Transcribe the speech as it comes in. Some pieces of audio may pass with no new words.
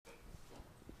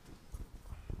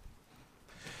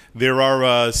There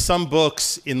are some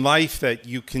books in life that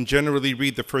you can generally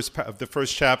read the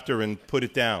first chapter and put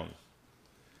it down.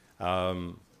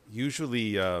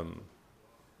 Usually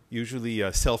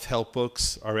self-help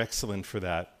books are excellent for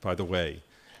that, by the way.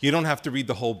 You don't have to read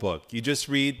the whole book. You just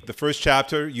read the first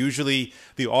chapter, usually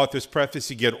the author's preface.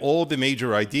 You get all the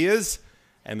major ideas,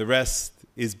 and the rest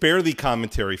is barely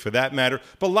commentary for that matter.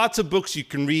 But lots of books you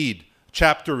can read,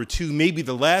 chapter or two, maybe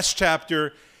the last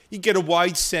chapter. You get a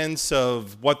wide sense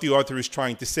of what the author is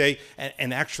trying to say.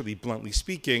 And actually, bluntly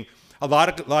speaking, a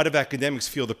lot of academics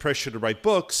feel the pressure to write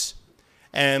books,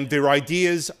 and their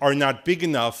ideas are not big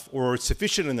enough or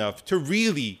sufficient enough to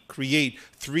really create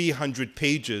 300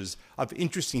 pages of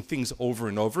interesting things over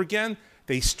and over again.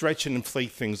 They stretch and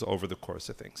inflate things over the course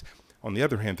of things. On the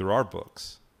other hand, there are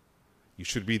books. You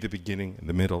should read the beginning,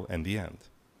 the middle, and the end.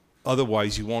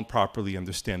 Otherwise, you won't properly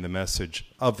understand the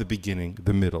message of the beginning,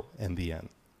 the middle, and the end.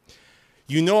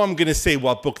 You know I'm going to say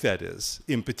what book that is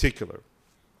in particular,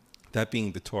 that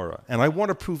being the Torah. And I want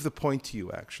to prove the point to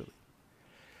you, actually.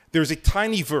 There's a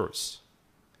tiny verse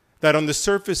that on the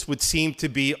surface would seem to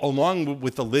be, along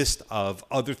with a list of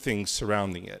other things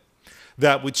surrounding it,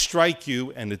 that would strike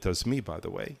you, and it does me, by the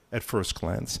way, at first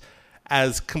glance,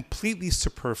 as completely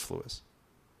superfluous.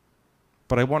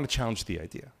 But I want to challenge the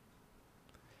idea.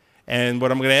 And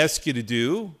what I'm going to ask you to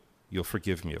do, you'll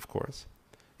forgive me, of course,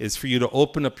 is for you to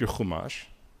open up your Chumash.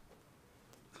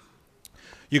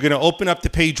 You're going to open up to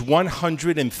page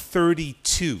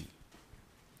 132.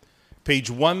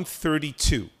 Page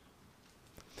 132.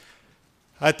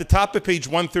 At the top of page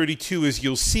 132, as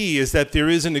you'll see, is that there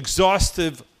is an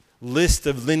exhaustive list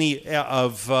of lineage,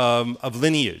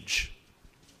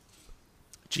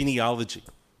 genealogy.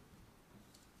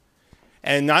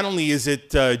 And not only is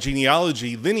it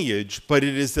genealogy, lineage, but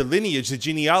it is the lineage, the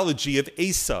genealogy of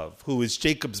Esav, who is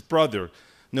Jacob's brother.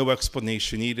 No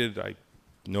explanation needed. I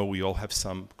know we all have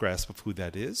some grasp of who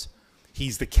that is.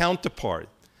 He's the counterpart,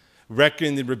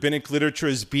 reckoned in rabbinic literature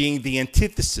as being the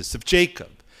antithesis of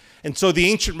Jacob. And so the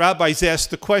ancient rabbis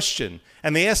asked the question,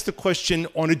 and they asked the question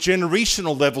on a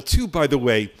generational level too, by the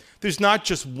way. There's not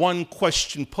just one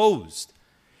question posed.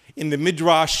 In the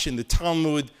Midrash, in the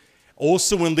Talmud,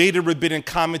 also in later rabbinic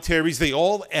commentaries, they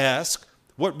all ask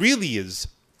what really is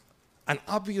an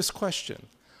obvious question.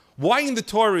 Why in the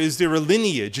Torah is there a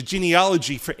lineage, a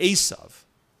genealogy for Esav,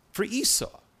 for Esau?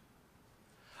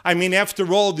 I mean,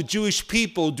 after all, the Jewish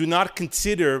people do not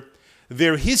consider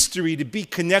their history to be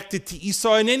connected to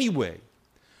Esau in any way.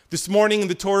 This morning in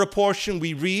the Torah portion,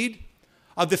 we read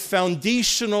of the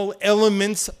foundational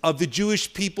elements of the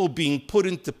Jewish people being put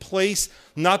into place,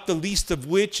 not the least of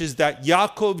which is that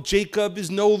Yaakov, Jacob, is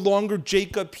no longer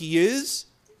Jacob, he is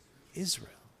Israel.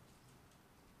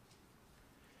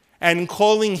 And in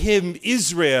calling him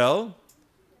Israel,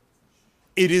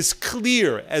 it is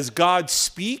clear as God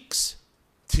speaks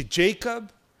to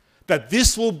Jacob that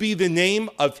this will be the name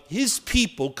of his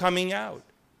people coming out.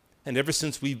 And ever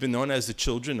since we've been known as the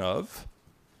children of.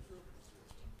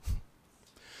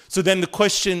 So then the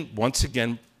question, once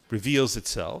again, reveals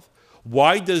itself.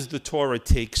 Why does the Torah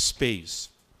take space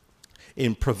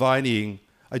in providing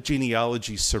a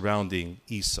genealogy surrounding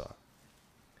Esau?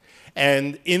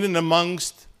 And in and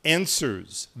amongst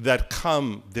answers that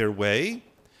come their way,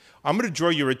 I'm going to draw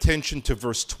your attention to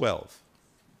verse 12.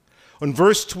 On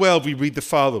verse 12, we read the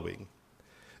following.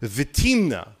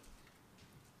 V'timna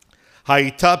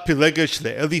ha'ita pilegesh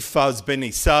le'Eliphaz ben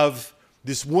Esav.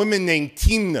 This woman named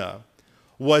Timna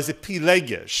was a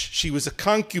pilegesh. She was a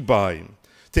concubine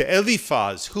to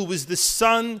Eliphaz, who was the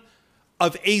son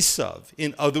of Esav.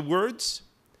 In other words,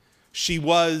 she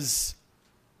was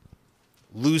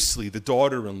loosely the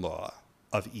daughter-in-law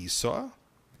of Esau.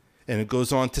 And it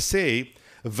goes on to say,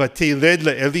 Vateled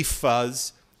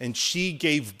le'Eliphaz, and she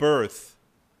gave birth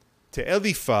to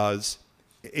Eliphaz,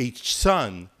 a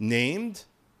son named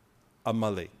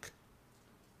Amalek.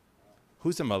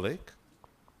 Who's Amalek?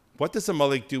 What does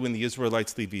Amalek do when the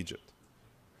Israelites leave Egypt?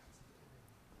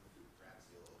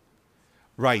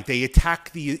 Right, they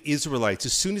attack the Israelites.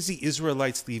 As soon as the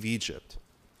Israelites leave Egypt,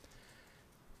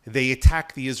 they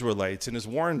attack the Israelites. And as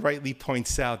Warren rightly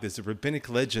points out, there's a rabbinic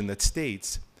legend that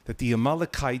states that the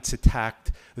Amalekites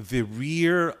attacked the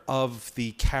rear of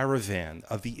the caravan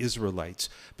of the Israelites,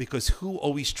 because who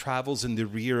always travels in the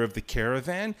rear of the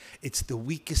caravan? It's the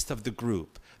weakest of the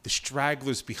group, the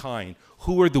stragglers behind.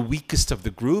 Who are the weakest of the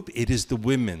group? It is the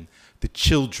women, the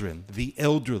children, the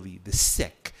elderly, the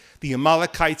sick. The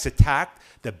Amalekites attacked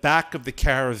the back of the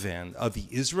caravan of the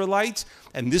Israelites,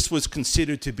 and this was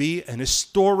considered to be an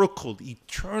historical,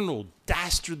 eternal,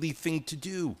 dastardly thing to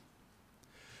do.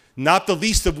 not the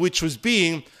least of which was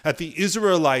being that the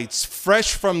Israelites,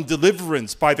 fresh from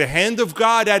deliverance by the hand of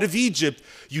God out of Egypt,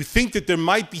 you think that there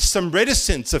might be some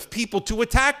reticence of people to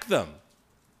attack them.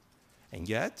 And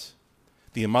yet,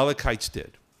 the Amalekites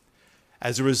did.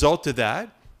 As a result of that,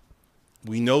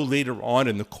 we know later on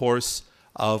in the course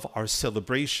of our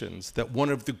celebrations that one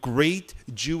of the great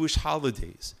Jewish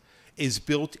holidays is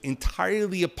built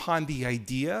entirely upon the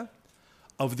idea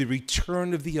of the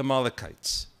return of the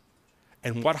Amalekites.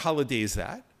 And what holiday is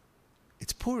that?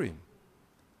 It's Purim.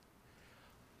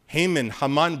 Haman,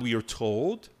 we are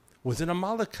told, was an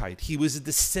Amalekite. He was a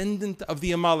descendant of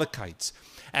the Amalekites.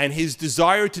 And his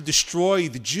desire to destroy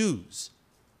the Jews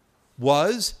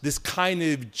was this kind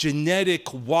of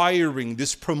genetic wiring,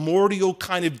 this primordial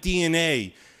kind of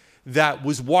DNA that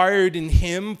was wired in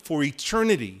him for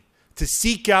eternity to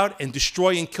seek out and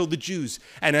destroy and kill the Jews.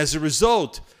 And as a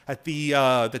result, that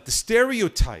the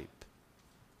stereotype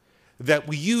that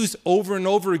we use over and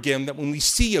over again, that when we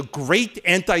see a great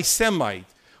anti-Semite,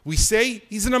 we say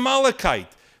he's an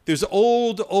Amalekite. There's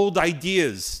old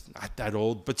ideas, not that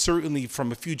old, but certainly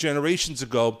from a few generations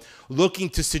ago,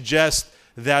 looking to suggest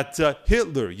that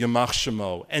Hitler, Yamach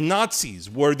Shemo, and Nazis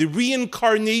were the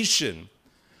reincarnation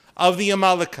of the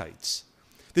Amalekites.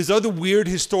 There's other weird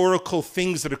historical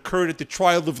things that occurred at the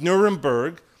trial of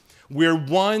Nuremberg, where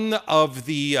one of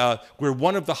the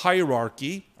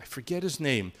hierarchy, I forget his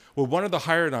name, where one of the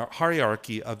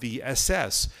hierarchy of the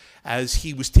SS, as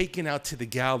he was taken out to the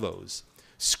gallows,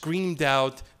 screamed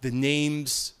out the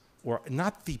names, or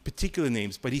not the particular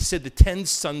names, but he said the 10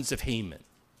 sons of Haman.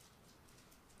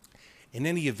 In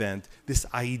any event, this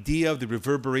idea of the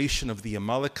reverberation of the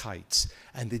Amalekites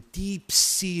and the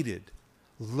deep-seated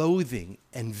loathing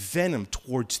and venom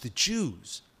towards the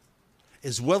Jews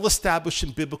is well established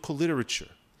in biblical literature.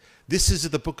 This is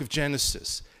in the book of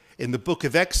Genesis. In the book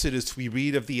of Exodus, we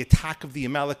read of the attack of the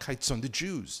Amalekites on the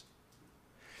Jews.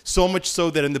 So much so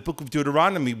that in the book of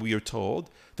Deuteronomy, we are told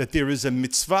that there is a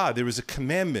mitzvah, there is a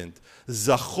commandment.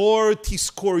 Zachor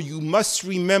tiskor, you must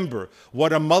remember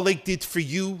what Amalek did to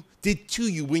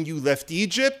you when you left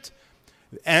Egypt,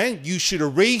 and you should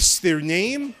erase their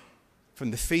name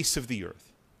from the face of the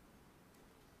earth.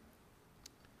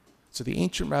 So the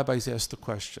ancient rabbis asked the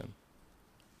question,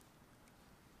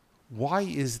 why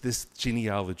is this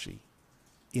genealogy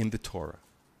in the Torah?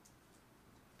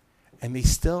 And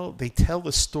they tell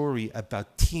a story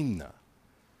about Timnah,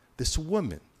 this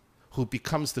woman who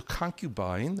becomes the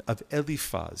concubine of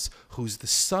Eliphaz, who's the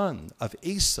son of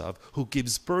Esav, who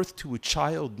gives birth to a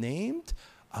child named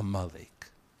Amalek.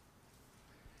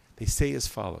 They say as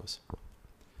follows,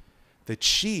 that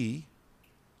she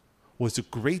was a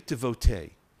great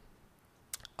devotee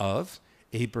of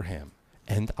Abraham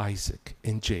and Isaac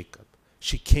and Jacob.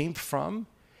 She came from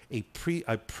a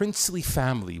princely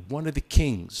family, one of the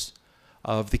kings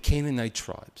of the Canaanite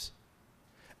tribes.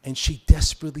 And she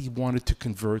desperately wanted to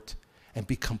convert and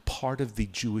become part of the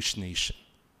Jewish nation.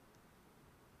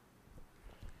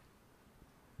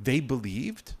 They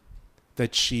believed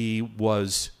that she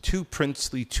was too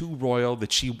princely, too royal,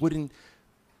 that she wouldn't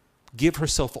give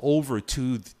herself over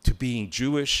to being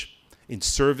Jewish in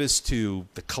service to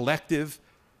the collective.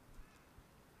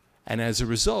 And as a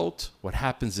result, what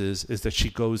happens is that she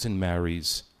goes and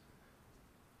marries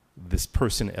this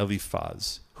person,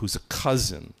 Eliphaz, who's a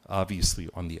cousin, obviously,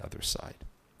 on the other side.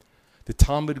 The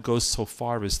Talmud goes so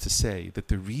far as to say that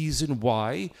the reason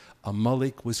why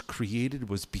Amalek was created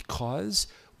was because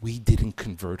we didn't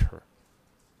convert her.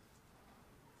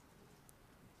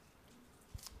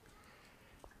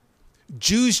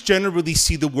 Jews generally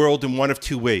see the world in one of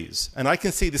two ways. And I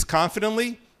can say this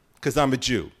confidently because I'm a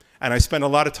Jew, and I spend a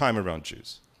lot of time around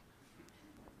Jews.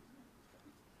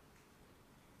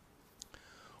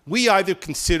 We either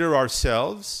consider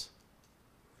ourselves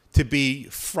to be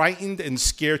frightened and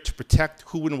scared to protect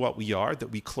who and what we are, that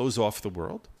we close off the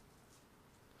world.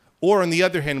 Or on the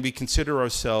other hand, we consider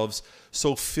ourselves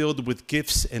so filled with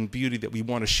gifts and beauty that we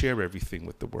want to share everything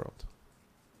with the world.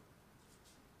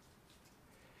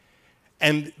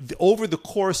 And over the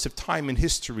course of time and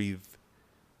history,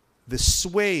 the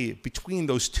sway between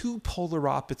those two polar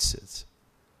opposites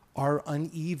are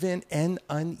uneven and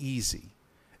uneasy.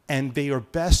 And they are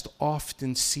best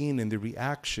often seen in the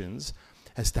reactions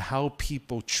as to how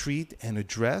people treat and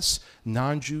address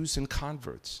non-Jews and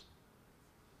converts.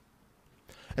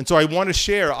 And so I want to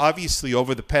share, obviously,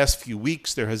 over the past few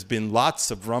weeks, there has been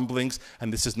lots of rumblings,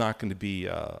 and this is not going to be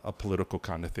a political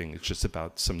kind of thing. It's just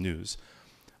about some news.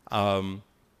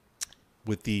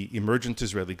 With the emergent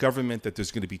Israeli government, that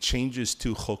there's going to be changes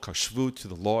to Chok HaShvut, to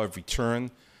the law of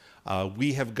return.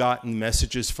 We have gotten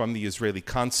messages from the Israeli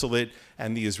consulate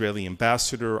and the Israeli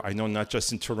ambassador, I know not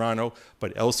just in Toronto,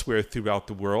 but elsewhere throughout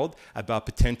the world, about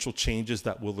potential changes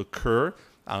that will occur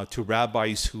to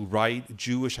rabbis who write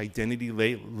Jewish identity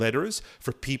letters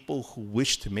for people who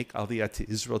wish to make Aliyah to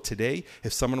Israel today.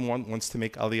 If someone wants to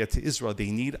make Aliyah to Israel,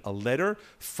 they need a letter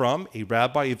from a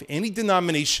rabbi of any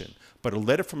denomination, but a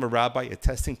letter from a rabbi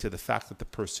attesting to the fact that the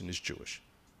person is Jewish.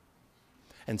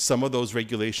 And some of those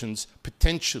regulations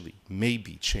potentially may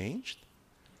be changed.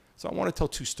 So I want to tell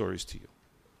two stories to you.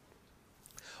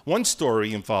 One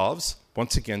story involves,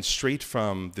 once again, straight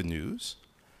from the news,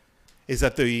 is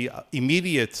that the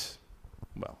immediate,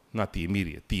 well, not the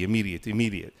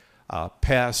immediate,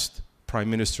 past Prime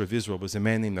Minister of Israel was a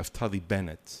man named Naftali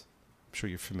Bennett. I'm sure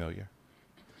you're familiar.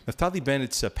 Naftali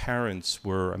Bennett's parents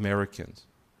were Americans.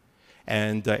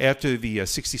 And after the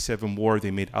 67 war,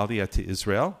 they made Aliyah to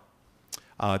Israel.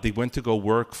 They went to go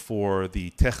work for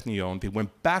the Technion. They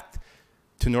went back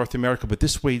to North America, but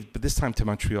this time to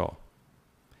Montreal.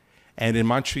 And in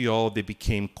Montreal, they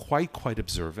became quite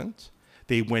observant.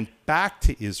 They went back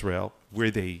to Israel,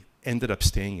 where they ended up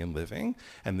staying and living.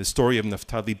 And the story of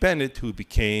Naftali Bennett, who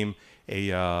became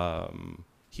a,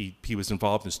 he was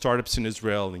involved in startups in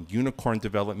Israel, in unicorn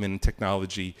development and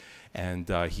technology, and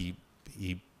he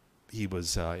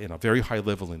was in a very high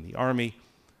level in the army.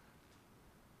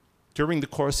 During the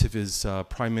course of his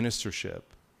prime ministership,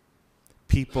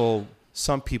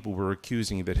 some people were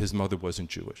accusing that his mother wasn't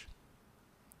Jewish.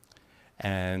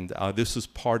 And this was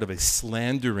part of a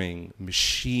slandering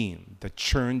machine that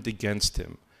churned against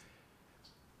him.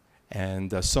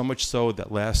 And so much so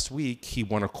that last week he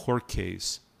won a court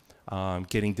case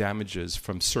getting damages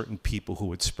from certain people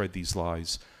who had spread these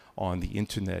lies on the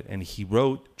internet. And he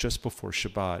wrote just before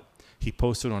Shabbat, he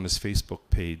posted on his Facebook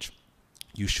page,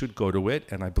 "You should go to it,"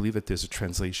 and I believe that there's a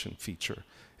translation feature.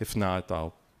 If not,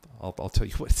 I'll tell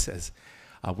you what it says,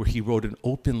 where he wrote an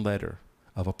open letter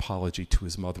of apology to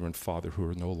his mother and father who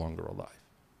are no longer alive.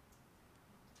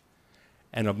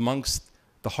 And amongst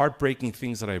the heartbreaking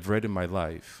things that I've read in my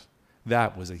life,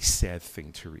 that was a sad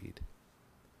thing to read,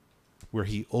 where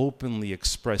he openly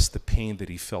expressed the pain that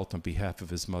he felt on behalf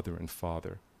of his mother and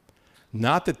father.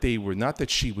 Not that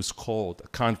she was called a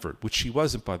convert, which she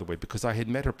wasn't, by the way, because I had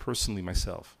met her personally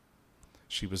myself.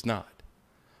 She was not.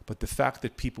 But the fact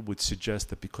that people would suggest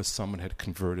that because someone had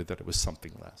converted, that it was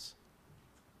something less.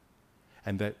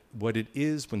 And that what it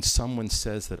is when someone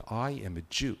says that I am a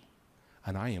Jew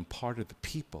and I am part of the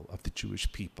people of the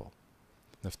Jewish people.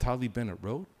 Naftali Bennett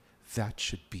wrote, that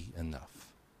should be enough.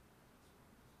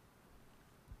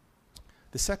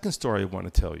 The second story I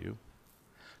want to tell you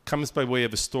comes by way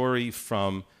of a story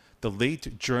from the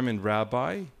late German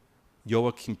rabbi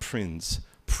Joachim Prinz.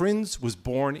 Prinz was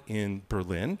born in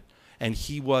Berlin, and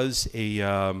he was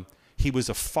a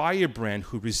firebrand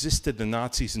who resisted the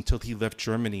Nazis until he left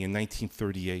Germany in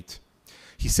 1938.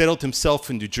 He settled himself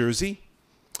in New Jersey,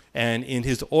 and in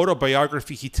his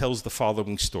autobiography, he tells the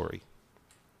following story.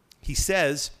 He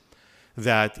says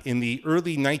that in the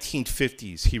early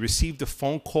 1950s, he received a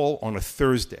phone call on a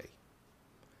Thursday,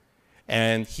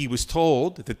 and he was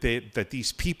told that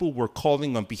these people were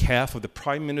calling on behalf of the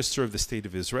Prime Minister of the State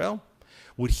of Israel.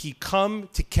 Would he come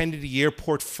to Kennedy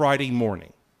Airport Friday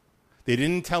morning? They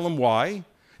didn't tell him why.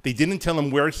 They didn't tell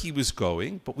him where he was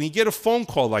going. But when you get a phone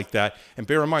call like that, and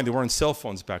bear in mind, there weren't cell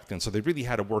phones back then, so they really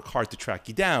had to work hard to track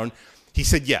you down, he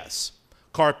said yes.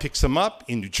 Car picks him up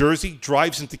in New Jersey,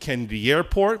 drives into Kennedy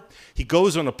Airport. He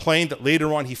goes on a plane that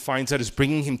later on he finds out is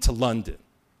bringing him to London.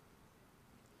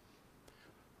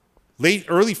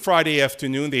 Early Friday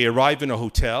afternoon, they arrive in a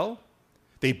hotel.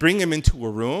 They bring him into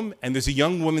a room, and there's a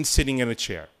young woman sitting in a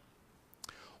chair.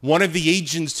 One of the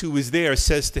agents who was there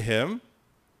says to him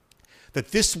that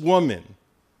this woman,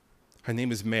 her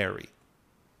name is Mary,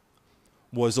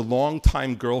 was a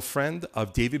longtime girlfriend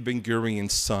of David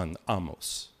Ben-Gurion's son,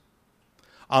 Amos.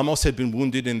 Amos had been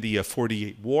wounded in the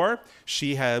 48 war.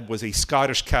 She was a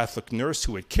Scottish Catholic nurse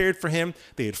who had cared for him.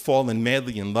 They had fallen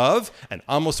madly in love, and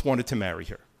Amos wanted to marry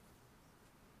her.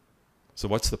 So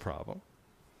what's the problem?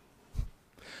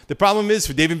 The problem is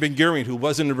for David Ben-Gurion, who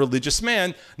wasn't a religious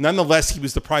man, nonetheless, he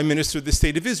was the prime minister of the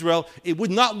state of Israel. It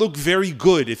would not look very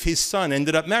good if his son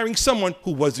ended up marrying someone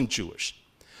who wasn't Jewish.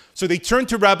 So they turn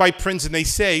to Rabbi Prinz and they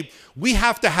say, we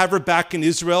have to have her back in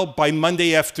Israel by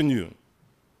Monday afternoon.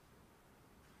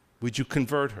 Would you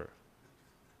convert her?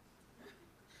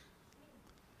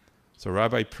 So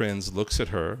Rabbi Prinz looks at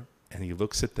her and he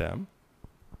looks at them.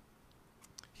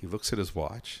 He looks at his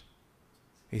watch.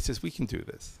 He says, we can do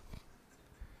this.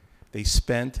 They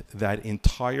spent that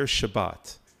entire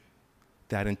Shabbat,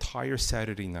 that entire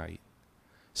Saturday night,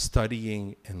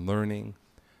 studying and learning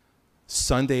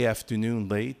Sunday afternoon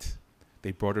late,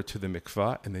 they brought her to the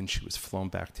mikvah, and then she was flown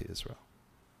back to Israel.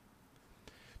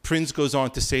 Prinz goes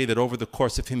on to say that over the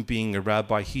course of him being a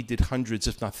rabbi, he did hundreds,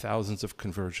 if not thousands, of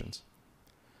conversions.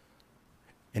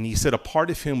 And he said a part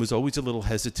of him was always a little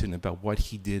hesitant about what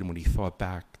he did when he thought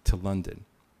back to London.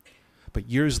 But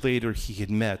years later, he had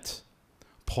met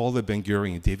Paula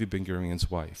Ben-Gurion, David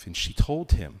Ben-Gurion's wife, and she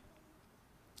told him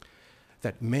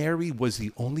that Mary was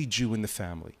the only Jew in the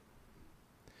family.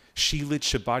 She lit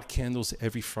Shabbat candles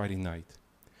every Friday night.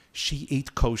 She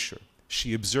ate kosher.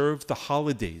 She observed the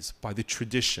holidays by the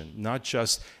tradition, not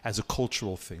just as a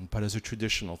cultural thing, but as a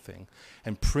traditional thing.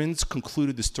 And Prinz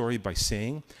concluded the story by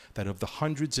saying that of the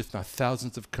hundreds, if not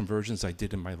thousands, of conversions I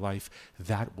did in my life,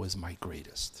 that was my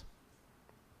greatest.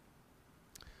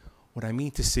 What I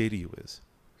mean to say to you is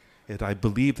that I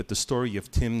believe that the story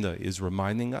of Timnah is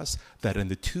reminding us that in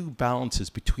the two balances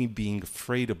between being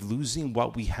afraid of losing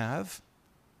what we have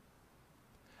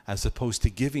as opposed to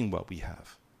giving what we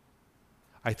have,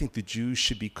 I think the Jews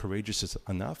should be courageous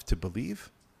enough to believe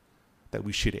that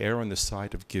we should err on the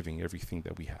side of giving everything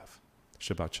that we have.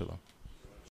 Shabbat Shalom.